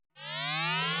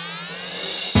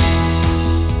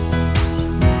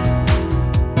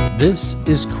This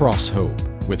is Cross Hope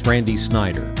with Randy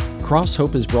Snyder. Cross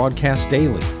Hope is broadcast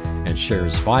daily and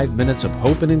shares 5 minutes of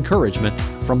hope and encouragement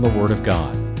from the Word of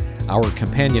God. Our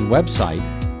companion website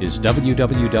is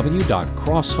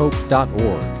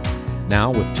www.crosshope.org. Now,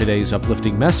 with today's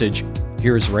uplifting message,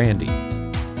 here's Randy.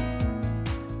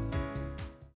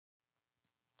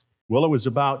 Well, it was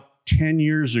about 10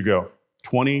 years ago,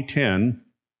 2010,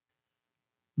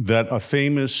 that a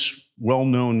famous,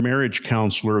 well-known marriage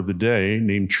counselor of the day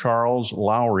named Charles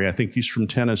Lowry, I think he's from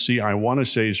Tennessee. I want to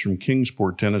say he's from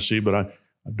Kingsport, Tennessee, but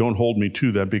don't hold me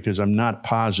to that because I'm not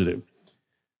positive.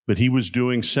 But he was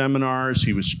doing seminars,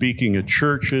 he was speaking at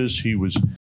churches, he was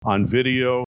on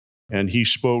video, and he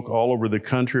spoke all over the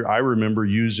country. I remember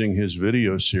using his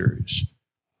video series.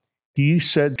 He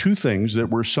said two things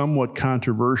that were somewhat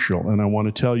controversial, and I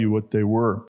want to tell you what they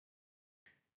were.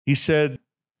 He said,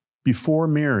 before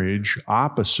marriage,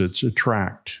 opposites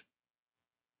attract.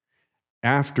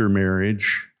 After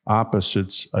marriage,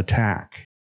 opposites attack.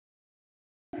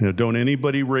 Don't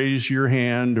anybody raise your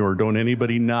hand or don't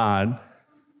anybody nod,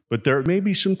 but there may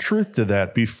be some truth to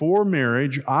that. Before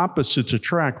marriage, opposites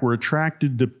attract. We're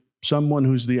attracted to someone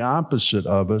who's the opposite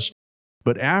of us.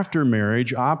 But after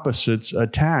marriage, opposites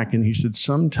attack. And he said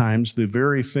sometimes the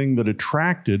very thing that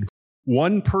attracted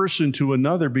one person to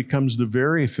another becomes the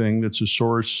very thing that's a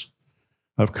source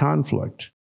of conflict.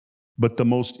 But the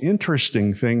most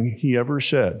interesting thing he ever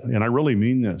said, and I really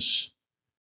mean this,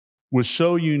 was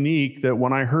so unique that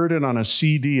when I heard it on a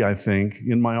CD, I think,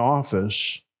 in my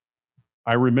office,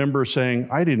 I remember saying,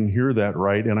 I didn't hear that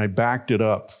right, and I backed it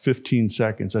up 15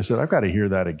 seconds. I said, I've got to hear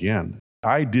that again.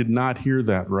 I did not hear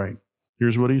that right.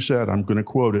 Here's what he said. I'm going to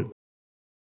quote it.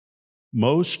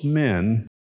 Most men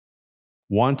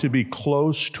want to be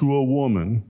close to a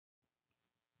woman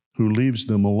who leaves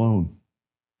them alone.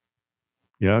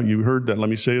 Yeah, you heard that. Let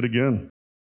me say it again.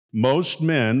 Most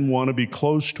men want to be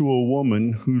close to a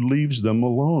woman who leaves them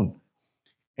alone.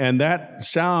 And that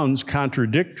sounds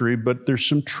contradictory, but there's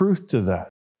some truth to that.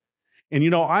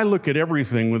 And I look at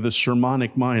everything with a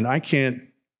sermonic mind. I can't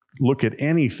look at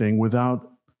anything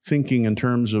without thinking in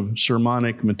terms of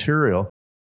sermonic material.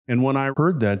 And when I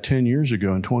heard that 10 years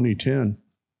ago in 2010,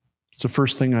 it's the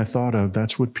first thing I thought of.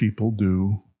 That's what people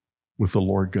do with the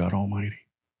Lord God Almighty.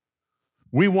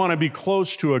 We want to be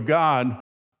close to a God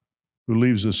who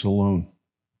leaves us alone.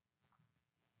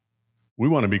 We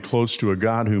want to be close to a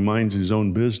God who minds his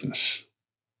own business.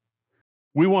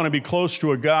 We want to be close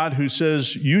to a God who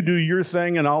says, you do your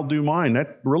thing and I'll do mine.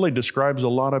 That really describes a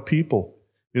lot of people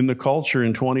in the culture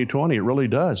in 2020. It really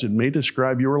does. It may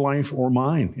describe your life or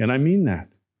mine. And I mean that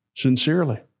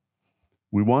sincerely.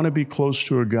 We want to be close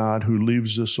to a God who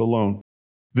leaves us alone.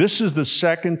 This is the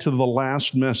second to the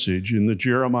last message in the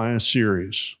Jeremiah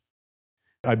series.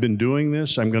 I've been doing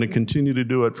this. I'm going to continue to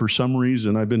do it for some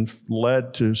reason. I've been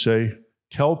led to say,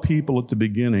 tell people at the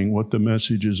beginning what the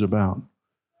message is about.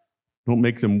 Don't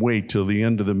make them wait till the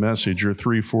end of the message or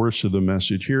 3/4 of the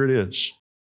message. Here it is.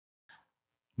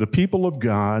 The people of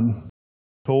God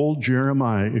told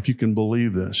Jeremiah, if you can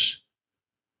believe this,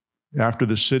 after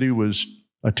the city was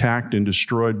attacked and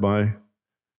destroyed by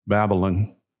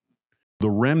Babylon, the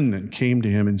remnant came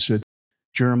to him and said,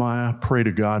 Jeremiah, pray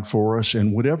to God for us,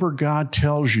 and whatever God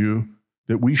tells you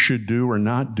that we should do or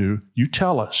not do, you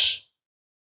tell us.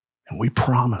 And we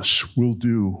promise we'll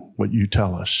do what you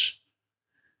tell us.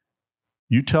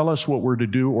 You tell us what we're to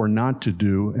do or not to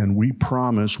do, and we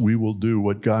promise we will do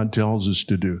what God tells us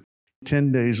to do.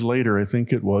 10 days later, I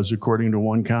think it was, according to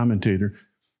one commentator,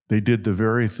 they did the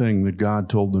very thing that God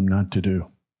told them not to do.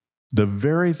 The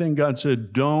very thing God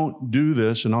said, don't do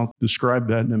this, and I'll describe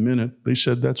that in a minute. They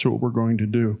said, that's what we're going to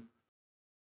do.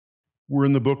 We're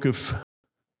in the book of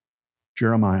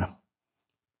Jeremiah,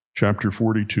 chapter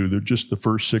 42. They're just the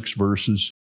first 6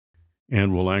 verses,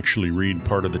 and we'll actually read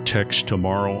part of the text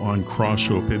tomorrow on Cross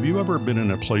Hope. Have you ever been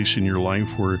in a place in your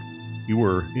life where you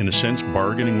were, in a sense,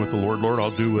 bargaining with the Lord? Lord,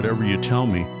 I'll do whatever you tell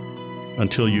me,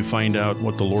 until you find out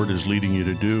what the Lord is leading you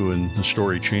to do, and the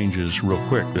story changes real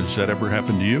quick. Does that ever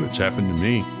happen to you? It's happened to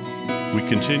me. We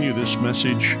continue this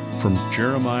message from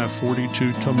Jeremiah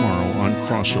 42 tomorrow on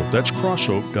Cross Hope. That's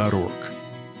crosshope.org.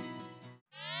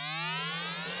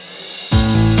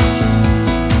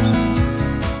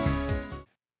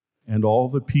 And all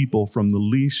the people from the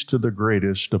least to the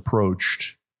greatest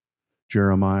approached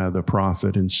Jeremiah the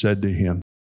prophet and said to him,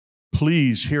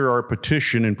 please hear our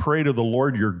petition and pray to the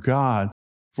Lord your God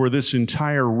for this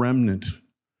entire remnant.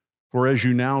 For as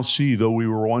you now see, though we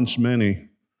were once many,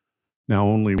 now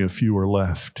only a few are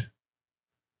left.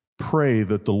 Pray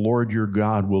that the Lord your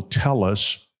God will tell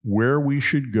us where we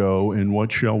should go and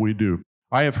what shall we do.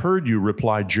 I have heard you,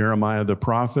 replied Jeremiah the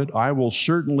prophet. I will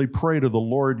certainly pray to the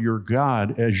Lord your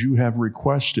God as you have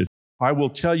requested. I will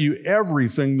tell you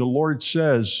everything the Lord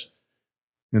says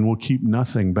and will keep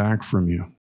nothing back from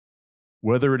you,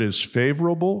 whether it is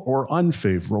favorable or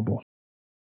unfavorable.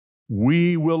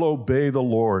 We will obey the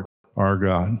Lord our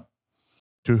God,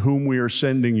 to whom we are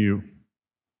sending you,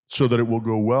 so that it will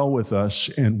go well with us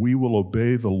and we will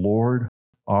obey the Lord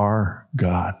our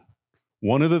God.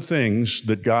 One of the things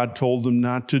that God told them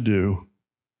not to do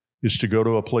is to go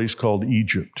to a place called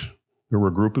Egypt. There were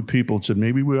a group of people that said,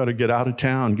 maybe we ought to get out of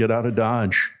town, get out of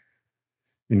Dodge,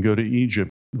 and go to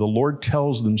Egypt. The Lord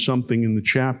tells them something in the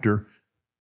chapter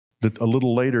that a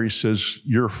little later he says,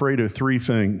 you're afraid of three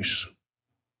things.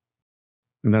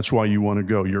 And that's why you want to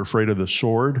go. You're afraid of the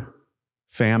sword,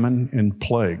 famine, and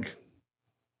plague.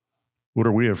 What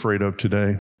are we afraid of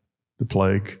today? The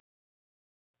plague,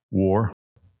 war.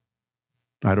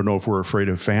 I don't know if we're afraid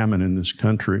of famine in this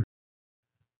country.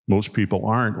 Most people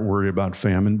aren't worried about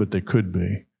famine, but they could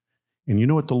be. And you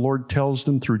know what the Lord tells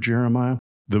them through Jeremiah?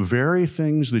 The very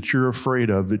things that you're afraid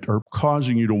of that are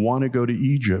causing you to want to go to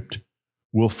Egypt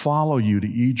will follow you to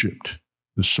Egypt.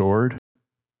 The sword,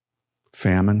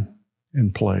 famine,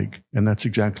 and plague. And that's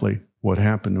exactly what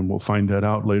happened, and we'll find that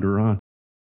out later on.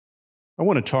 I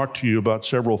want to talk to you about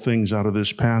several things out of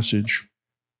this passage.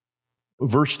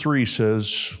 Verse 3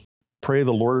 says, pray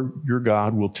the Lord your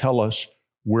God will tell us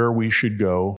where we should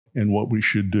go and what we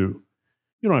should do.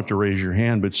 You don't have to raise your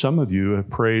hand, but some of you have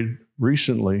prayed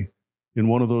recently in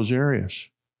one of those areas.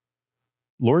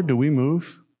 Lord, do we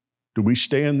move? Do we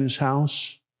stay in this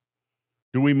house?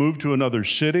 Do we move to another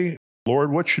city?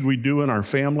 Lord, what should we do in our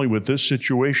family with this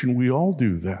situation? We all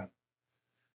do that.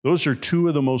 Those are two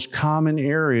of the most common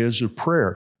areas of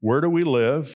prayer. Where do we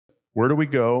live? Where do we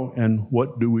go? And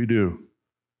what do we do?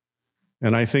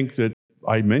 And I think that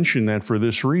I mention that for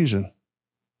this reason.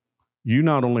 You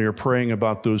not only are praying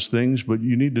about those things, but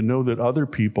you need to know that other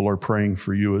people are praying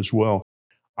for you as well.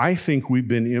 I think we've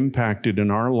been impacted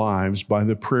in our lives by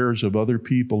the prayers of other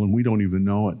people, and we don't even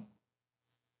know it.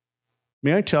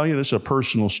 May I tell you, this is a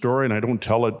personal story, and I don't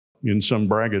tell it in some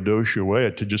braggadocio way,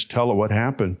 to just tell it what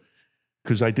happened,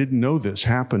 because I didn't know this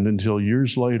happened until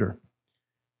years later.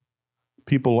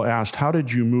 People asked, how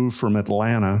did you move from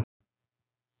Atlanta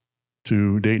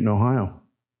to Dayton, Ohio,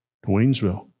 to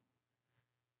Waynesville?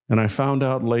 And I found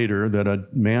out later that a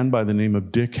man by the name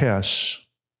of Dick Hess,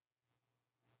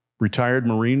 retired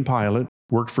Marine pilot,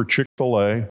 worked for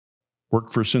Chick-fil-A,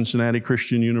 worked for Cincinnati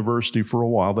Christian University for a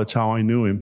while, that's how I knew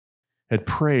him, had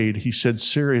prayed, he said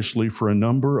seriously, for a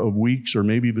number of weeks or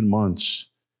maybe even months,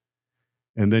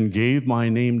 and then gave my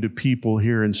name to people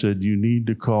here and said, you need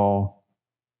to call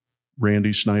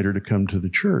Randy Snyder to come to the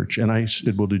church. And I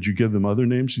said, well, did you give them other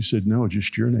names? He said, no,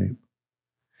 just your name.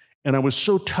 And I was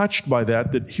so touched by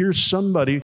that here's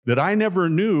somebody that I never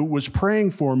knew was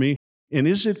praying for me. And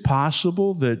is it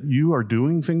possible that you are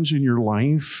doing things in your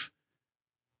life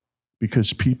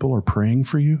because people are praying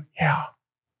for you? Yeah,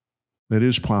 that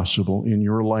is possible in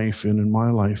your life and in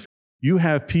my life. You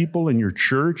have people in your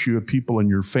church, you have people in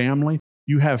your family,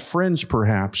 you have friends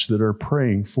perhaps that are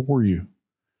praying for you.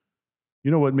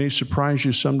 You know what may surprise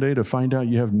you someday? To find out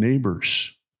you have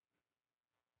neighbors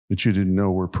that you didn't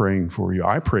know were praying for you.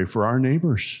 I pray for our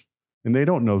neighbors, and they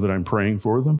don't know that I'm praying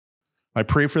for them. I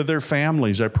pray for their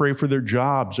families. I pray for their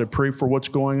jobs. I pray for what's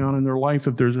going on in their life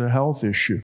if there's a health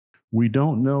issue. We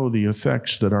don't know the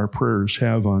effects that our prayers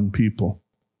have on people.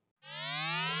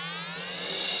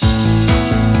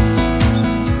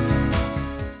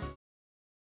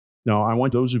 Now, I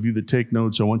want those of you that take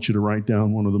notes, I want you to write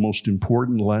down one of the most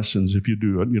important lessons. If you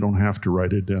do it, you don't have to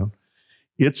write it down.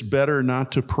 It's better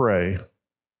not to pray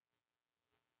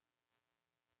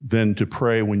than to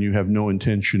pray when you have no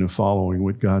intention of following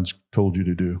what God's told you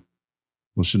to do.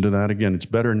 Listen to that again. It's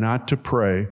better not to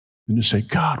pray than to say,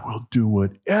 God, we'll do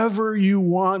whatever you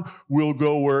want. We'll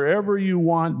go wherever you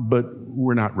want, but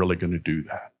we're not really going to do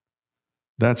that.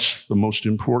 That's the most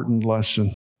important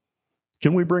lesson.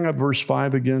 Can we bring up verse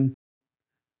 5 again?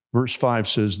 Verse 5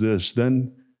 says this,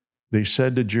 then they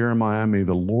said to Jeremiah, may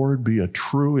the Lord be a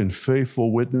true and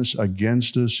faithful witness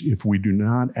against us if we do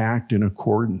not act in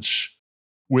accordance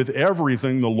with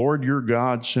everything the Lord your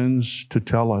God sends to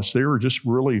tell us. They were just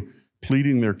really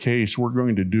pleading their case. We're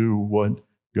going to do what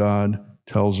God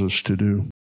tells us to do.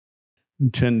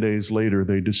 And 10 days later,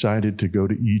 they decided to go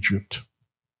to Egypt.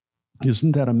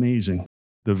 Isn't that amazing?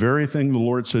 The very thing the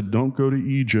Lord said, don't go to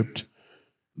Egypt.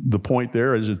 The point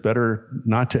there is it's better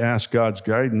not to ask God's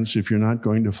guidance if you're not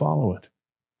going to follow it.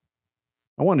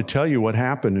 I want to tell you what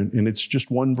happened, and it's just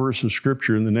one verse of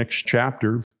Scripture in the next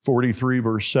chapter, 43,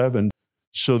 verse 7.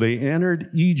 So they entered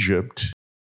Egypt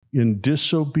in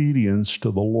disobedience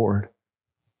to the Lord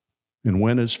and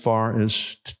went as far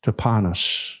as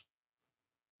Tapanhes.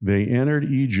 They entered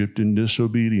Egypt in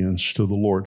disobedience to the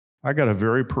Lord. I got a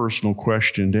very personal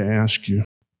question to ask you.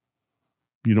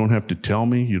 You don't have to tell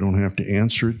me. You don't have to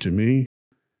answer it to me.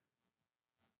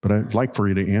 But I'd like for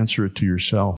you to answer it to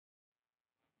yourself.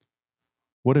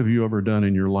 What have you ever done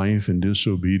in your life in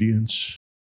disobedience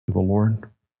to the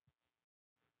Lord?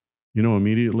 You know,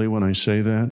 immediately when I say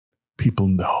that, people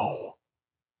know.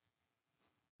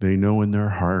 They know in their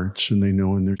hearts and they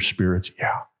know in their spirits,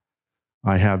 yeah,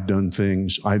 I have done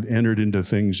things. I've entered into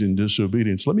things in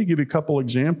disobedience. Let me give you a couple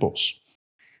examples.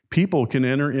 People can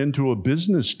enter into a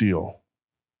business deal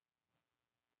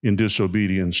in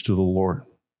disobedience to the Lord.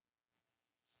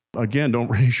 Again, don't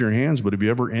raise your hands, but have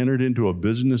you ever entered into a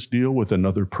business deal with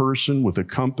another person, with a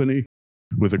company,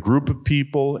 with a group of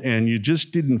people, and you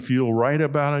just didn't feel right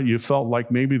about it? You felt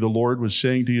like maybe the Lord was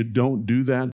saying to you, don't do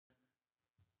that,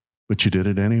 but you did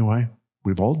it anyway.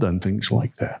 We've all done things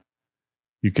like that.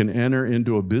 You can enter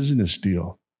into a business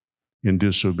deal in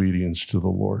disobedience to the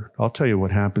Lord. I'll tell you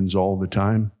what happens all the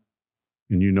time,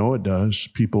 and you know it does.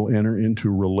 People enter into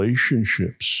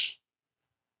relationships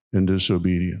in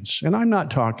disobedience. And I'm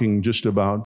not talking just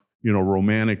about,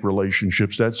 romantic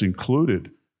relationships. That's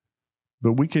included.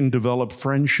 But we can develop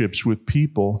friendships with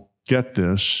people, get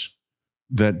this,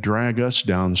 that drag us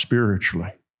down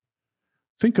spiritually.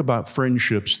 Think about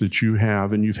friendships that you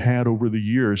have and you've had over the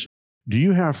years. Do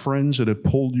you have friends that have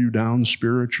pulled you down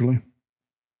spiritually?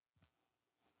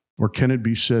 Or can it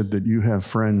be said that you have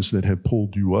friends that have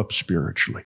pulled you up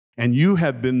spiritually? And you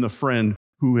have been the friend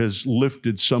who has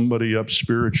lifted somebody up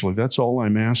spiritually. That's all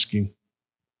I'm asking.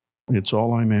 It's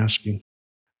all I'm asking.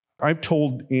 I've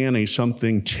told Annie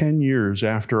something 10 years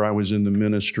after I was in the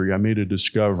ministry. I made a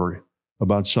discovery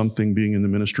about something being in the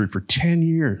ministry for 10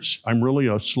 years. I'm really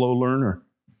a slow learner.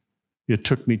 It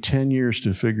took me 10 years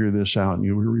to figure this out. And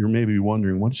you're maybe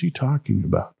wondering, what's he talking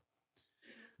about?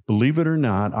 Believe it or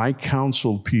not, I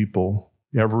counseled people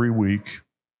every week,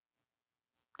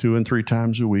 2 and 3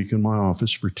 times a week in my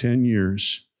office for 10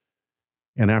 years.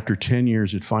 And after 10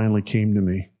 years, it finally came to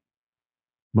me.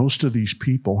 Most of these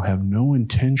people have no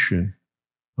intention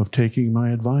of taking my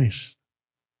advice.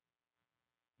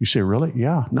 You say, really?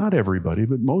 Yeah, not everybody,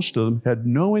 but most of them had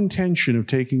no intention of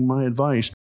taking my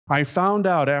advice. I found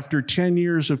out after 10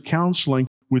 years of counseling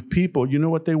with people, you know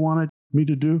what they wanted me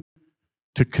to do?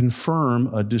 To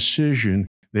confirm a decision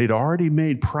they'd already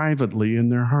made privately in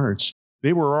their hearts.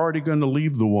 They were already going to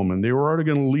leave the woman. They were already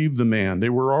going to leave the man. They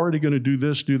were already going to do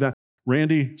this, do that.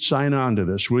 Randy, sign on to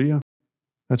this, will you?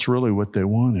 That's really what they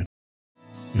wanted.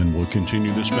 And we'll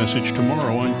continue this message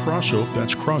tomorrow on Crosshope.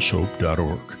 That's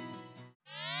crosshope.org.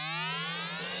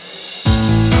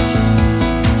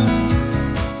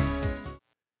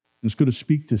 It's going to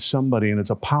speak to somebody, and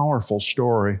it's a powerful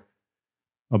story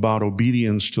about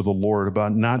obedience to the Lord,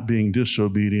 about not being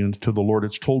disobedient to the Lord.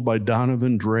 It's told by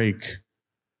Donovan Drake,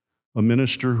 a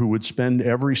minister who would spend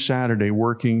every Saturday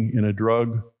working in a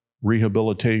drug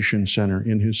rehabilitation center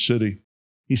in his city.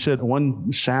 He said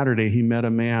one Saturday he met a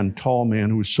man, tall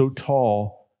man, who was so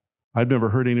tall, I've never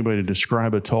heard anybody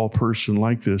describe a tall person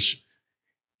like this.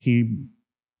 He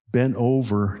bent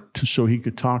over so he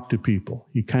could talk to people.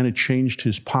 He kind of changed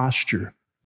his posture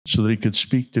so that he could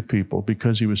speak to people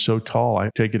because he was so tall. I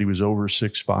take it he was over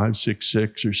 6'5",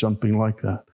 6'6", or something like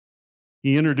that.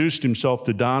 He introduced himself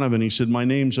to Donovan. He said, "My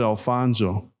name's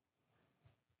Alfonso."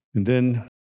 And then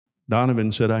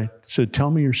Donovan said, I said, "Tell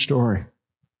me your story."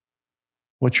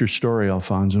 "What's your story,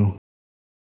 Alfonso?"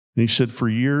 And he said, "For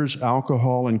years,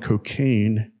 alcohol and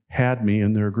cocaine had me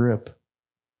in their grip.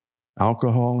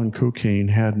 Alcohol and cocaine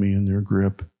had me in their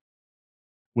grip.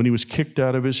 When he was kicked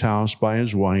out of his house by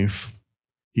his wife,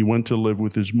 he went to live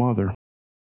with his mother.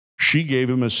 She gave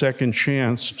him a second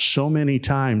chance so many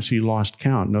times he lost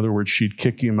count. In other words, she'd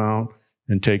kick him out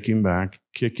and take him back,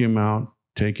 kick him out,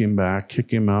 take him back,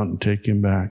 kick him out and take him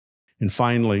back. And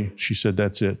finally, she said,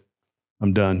 "That's it.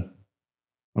 I'm done.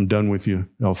 I'm done with you,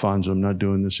 Alfonso. I'm not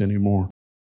doing this anymore."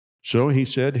 So he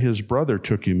said his brother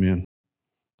took him in.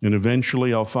 And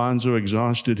eventually, Alfonso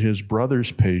exhausted his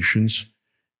brother's patience,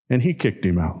 and he kicked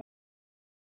him out.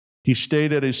 He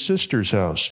stayed at his sister's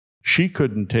house. She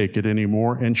couldn't take it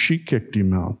anymore, and she kicked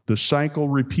him out. The cycle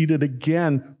repeated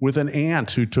again with an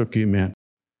aunt who took him in.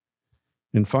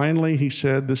 And finally, he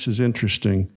said, this is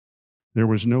interesting, there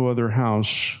was no other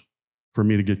house for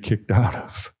me to get kicked out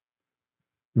of.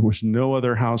 There was no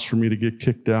other house for me to get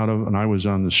kicked out of, and I was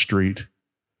on the street.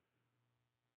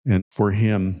 And for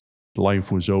him,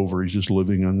 life was over. He's just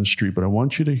living on the street. But I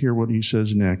want you to hear what he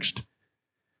says next.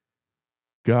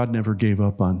 God never gave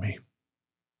up on me.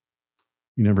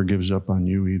 He never gives up on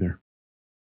you either.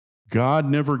 God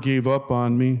never gave up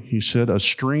on me. He said, a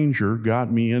stranger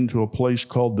got me into a place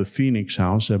called the Phoenix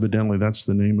House. Evidently, that's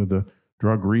the name of the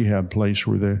drug rehab place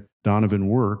where Donovan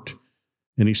worked.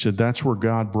 And he said, that's where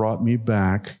God brought me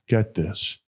back. Get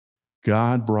this.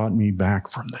 God brought me back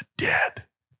from the dead.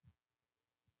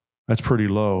 That's pretty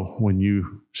low when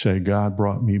you say, God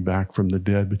brought me back from the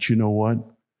dead. But you know what?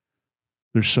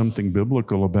 There's something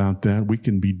biblical about that. We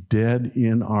can be dead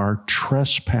in our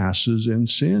trespasses and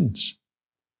sins.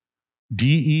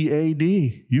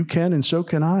 D-E-A-D. You can and so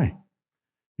can I.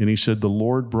 And he said, the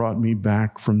Lord brought me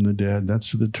back from the dead.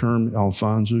 That's the term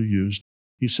Alfonso used.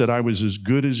 He said, I was as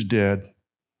good as dead.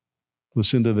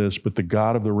 Listen to this, but the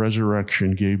God of the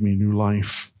resurrection gave me new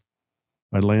life.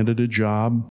 I landed a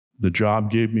job. The job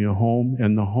gave me a home,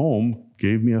 and the home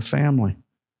gave me a family.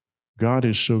 God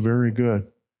is so very good.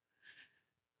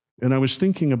 And I was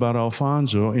thinking about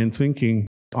Alfonso and thinking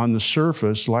on the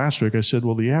surface, last week I said,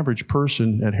 well, the average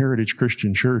person at Heritage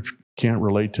Christian Church can't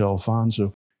relate to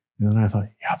Alfonso. And then I thought,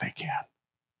 yeah, they can.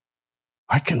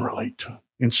 I can relate to him.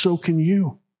 And so can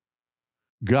you.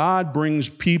 God brings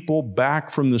people back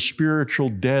from the spiritual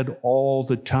dead all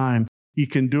the time. He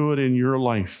can do it in your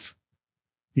life.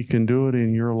 He can do it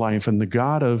in your life. And the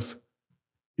God of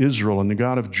Israel and the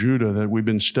God of Judah that we've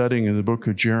been studying in the book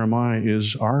of Jeremiah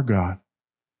is our God.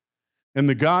 And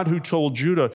the God who told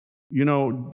Judah,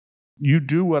 you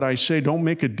do what I say. Don't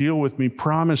make a deal with me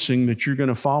promising that you're going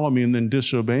to follow me and then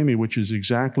disobey me, which is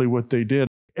exactly what they did.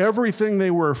 Everything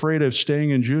they were afraid of staying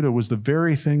in Judah was the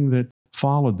very thing that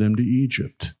followed them to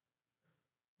Egypt.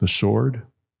 The sword,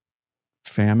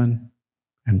 famine,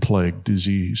 and plague,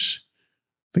 disease.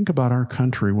 Think about our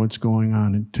country, what's going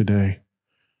on today.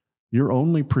 Your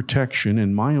only protection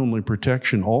and my only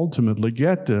protection, ultimately,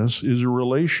 get this, is a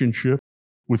relationship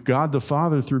with God the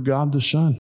Father through God the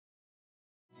Son.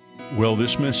 Well,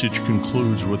 this message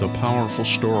concludes with a powerful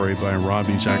story by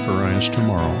Ravi Zacharias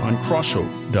tomorrow on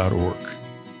crosshope.org.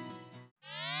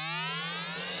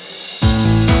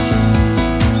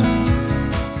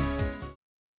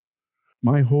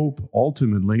 My hope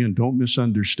ultimately, and don't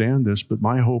misunderstand this, but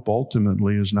my hope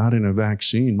ultimately is not in a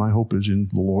vaccine. My hope is in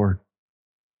the Lord.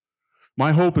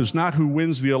 My hope is not who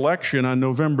wins the election on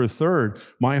November 3rd.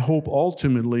 My hope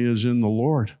ultimately is in the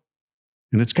Lord.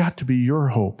 And it's got to be your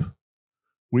hope.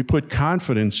 We put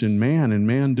confidence in man, and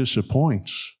man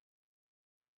disappoints.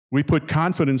 We put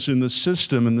confidence in the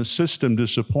system, and the system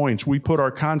disappoints. We put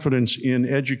our confidence in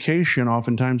education,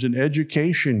 oftentimes, and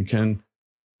education can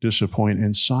disappoint,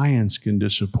 and science can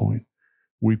disappoint.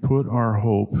 We put our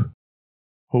hope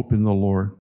in the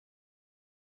Lord.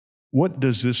 What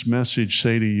does this message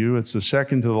say to you? It's the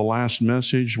second to the last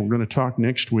message. We're going to talk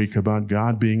next week about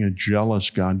God being a jealous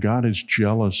God. God is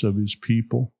jealous of his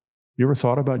people. You ever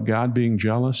thought about God being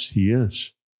jealous? He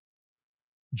is.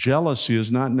 Jealousy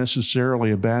is not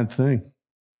necessarily a bad thing.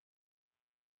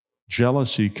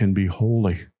 Jealousy can be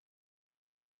holy.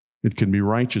 It can be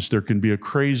righteous. There can be a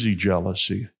crazy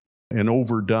jealousy, an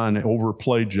overdone,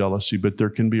 overplayed jealousy, but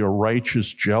there can be a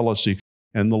righteous jealousy.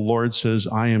 And the Lord says,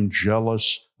 I am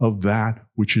jealous of that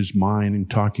which is mine, in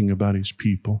talking about his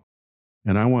people.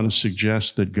 And I want to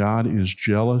suggest that God is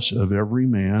jealous of every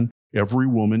man, every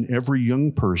woman, every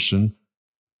young person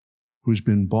who's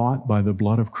been bought by the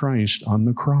blood of Christ on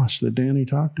the cross that Danny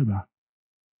talked about.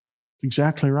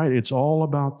 Exactly right. It's all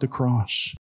about the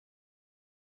cross.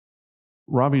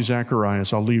 Ravi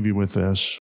Zacharias, I'll leave you with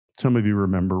this. Some of you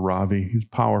remember Ravi. He's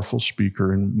a powerful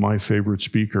speaker and my favorite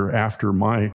speaker after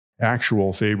my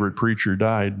actual favorite preacher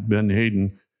died, Ben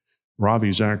Hayden.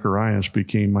 Ravi Zacharias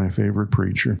became my favorite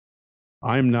preacher.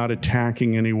 I'm not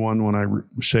attacking anyone when I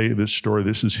say this story.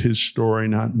 This is his story,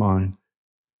 not mine.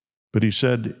 But he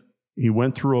said he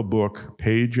went through a book,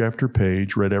 page after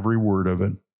page, read every word of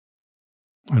it.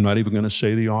 I'm not even going to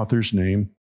say the author's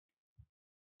name,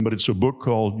 but it's a book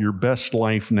called Your Best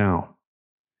Life Now.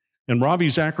 And Ravi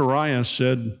Zacharias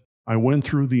said, I went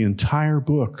through the entire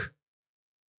book,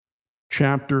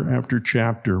 chapter after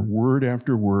chapter, word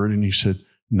after word, and he said,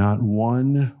 not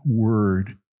one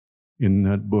word in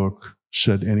that book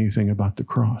said anything about the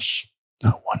cross.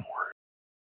 Not one word.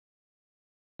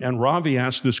 And Ravi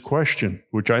asked this question,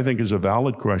 which I think is a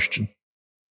valid question.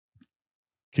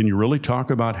 Can you really talk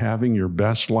about having your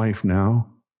best life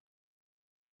now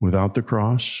without the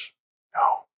cross? No.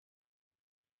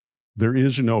 There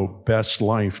is no best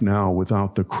life now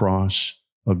without the cross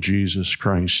of Jesus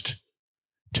Christ,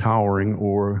 towering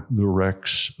o'er the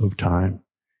wrecks of time.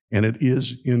 And it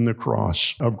is in the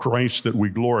cross of Christ that we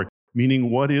glory.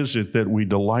 Meaning, what is it that we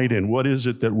delight in? What is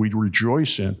it that we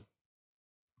rejoice in?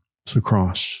 It's the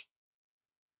cross.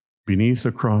 Beneath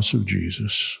the cross of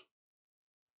Jesus,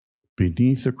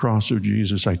 beneath the cross of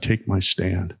Jesus, I take my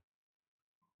stand.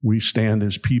 We stand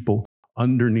as people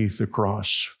underneath the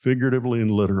cross, figuratively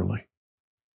and literally,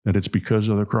 that it's because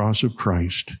of the cross of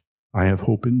Christ. I have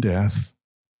hope in death.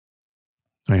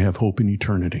 I have hope in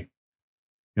eternity.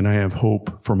 And I have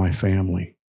hope for my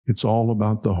family. It's all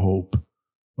about the hope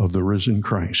of the risen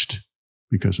Christ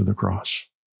because of the cross.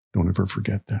 Don't ever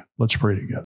forget that. Let's pray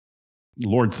together.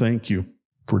 Lord, thank you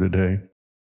for today.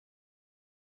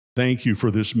 Thank you for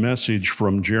this message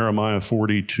from Jeremiah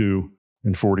 42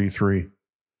 and 43.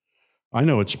 I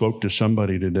know it spoke to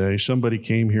somebody today. Somebody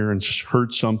came here and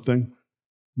heard something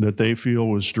that they feel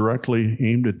was directly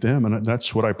aimed at them, and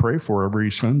that's what I pray for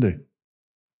every Sunday.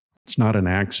 It's not an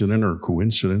accident or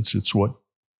coincidence. It's what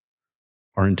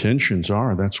our intentions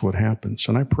are. That's what happens.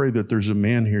 And I pray that there's a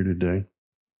man here today,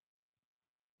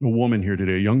 a woman here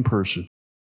today, a young person,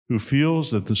 who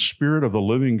feels that the Spirit of the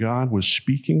living God was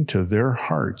speaking to their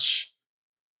hearts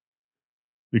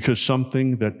because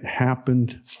something that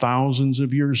happened thousands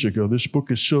of years ago. This book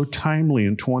is so timely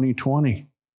in 2020.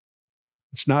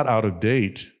 It's not out of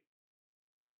date.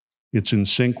 It's in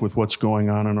sync with what's going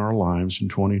on in our lives in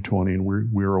 2020, and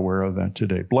we're aware of that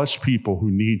today. Bless people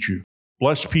who need you.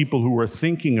 Bless people who are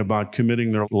thinking about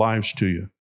committing their lives to you.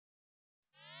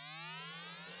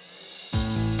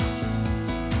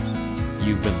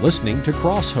 You've been listening to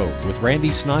Cross Hope with Randy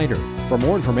Snyder. For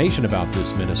more information about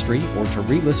this ministry or to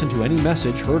re-listen to any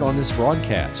message heard on this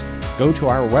broadcast, go to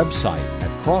our website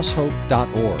at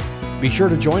crosshope.org. Be sure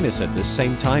to join us at this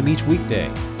same time each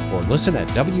weekday, or listen at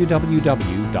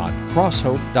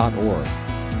www.crosshope.org.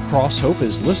 Cross Hope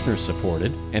is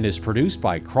listener-supported and is produced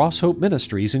by Cross Hope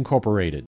Ministries, Incorporated.